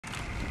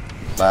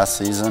Last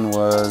season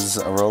was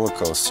a roller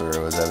coaster.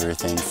 It was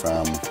everything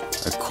from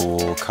a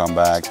cool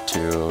comeback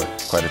to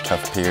quite a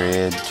tough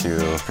period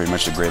to pretty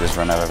much the greatest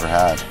run I've ever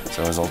had.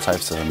 So it was all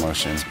types of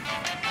emotions.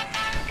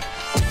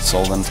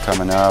 Solden's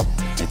coming up.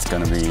 It's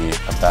going to be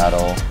a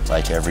battle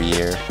like every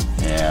year,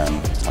 and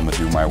I'm going to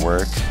do my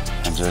work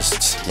and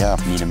just,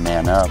 need to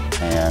man up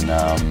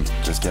and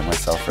just get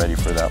myself ready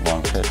for that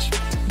long pitch.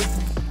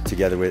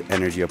 Together with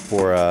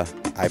Energiapura,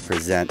 I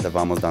present the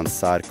Vamos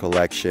Dancar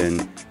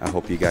collection. I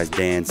hope you guys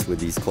dance with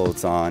these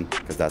clothes on,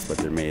 because that's what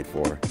they're made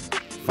for.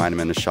 Find them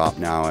in the shop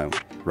now and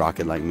rock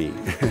it like me.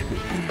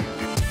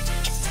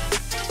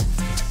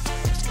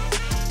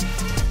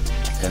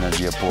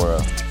 Energiapura,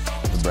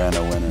 the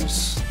Braathen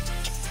winners.